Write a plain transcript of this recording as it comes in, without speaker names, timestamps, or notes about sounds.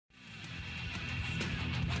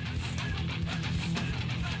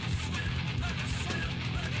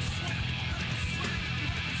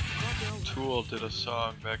School did a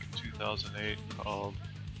song back in 2008 called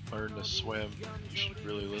Learn to Swim. You should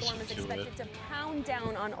really listen to it. Storm is expected to pound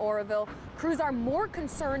down on Oroville. Crews are more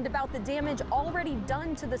concerned about the damage already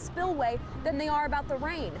done to the spillway than they are about the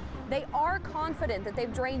rain. They are confident that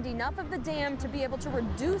they've drained enough of the dam to be able to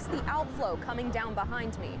reduce the outflow coming down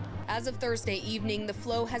behind me. As of Thursday evening, the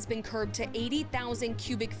flow has been curbed to 80,000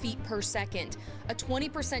 cubic feet per second, a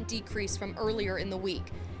 20% decrease from earlier in the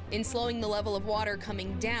week. In slowing the level of water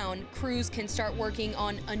coming down, crews can start working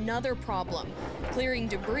on another problem, clearing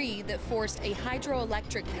debris that forced a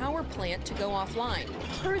hydroelectric power plant to go offline.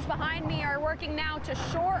 Crews behind me are working now to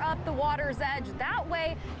shore up the water's edge. That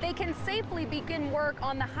way, they can safely begin work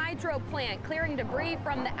on the hydro plant, clearing debris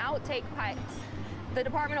from the outtake pipes. The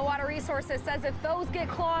Department of Water Resources says if those get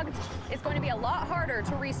clogged, it's going to be a lot harder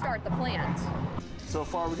to restart the plant. So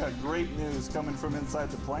far, we got great news coming from inside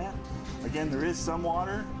the plant. Again, there is some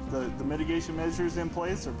water. The mitigation measures in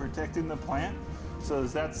place are protecting the plant. So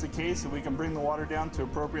as that's the case, if we can bring the water down to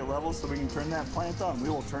appropriate levels so we can turn that plant on, we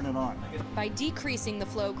will turn it on. By decreasing the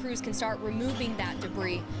flow, crews can start removing that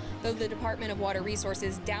debris. Though the Department of Water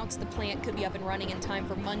Resources doubts the plant could be up and running in time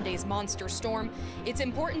for Monday's monster storm, it's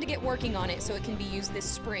important to get working on it so it can be used this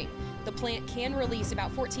spring. The plant can release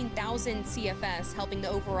about 14,000 CFS, helping the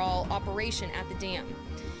overall operation at the dam.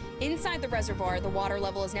 Inside the reservoir, the water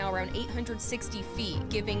level is now around 860 feet,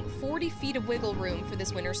 giving 40 feet of wiggle room for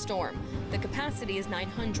this winter storm. The capacity is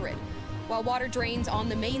 900. While water drains on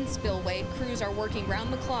the main spillway, crews are working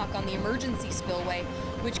round the clock on the emergency spillway,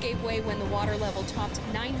 which gave way when the water level topped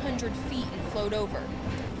 900 feet and flowed over.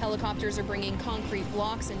 Helicopters are bringing concrete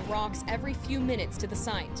blocks and rocks every few minutes to the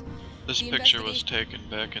site. This picture was taken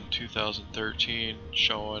back in 2013,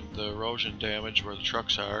 showing the erosion damage where the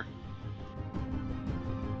trucks are.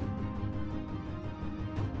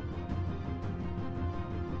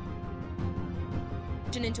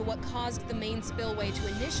 Into what caused the main spillway to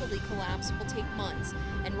initially collapse will take months,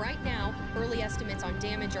 and right now early estimates on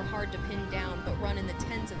damage are hard to pin down but run in the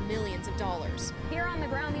tens of millions of dollars. Here on the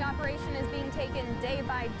ground, the operation is being taken day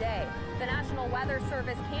by day. The National Weather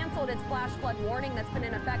Service canceled its flash flood warning that's been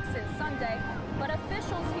in effect since Sunday, but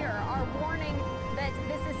officials here are warning that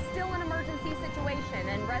this is still an emergency situation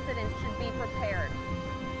and residents should be prepared.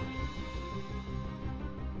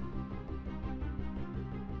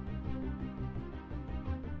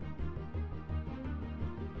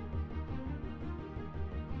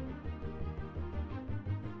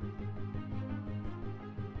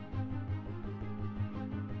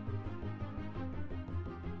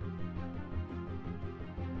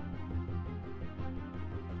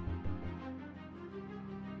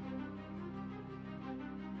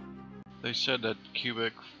 They said that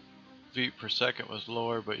cubic feet per second was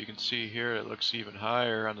lower, but you can see here it looks even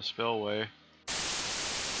higher on the spillway.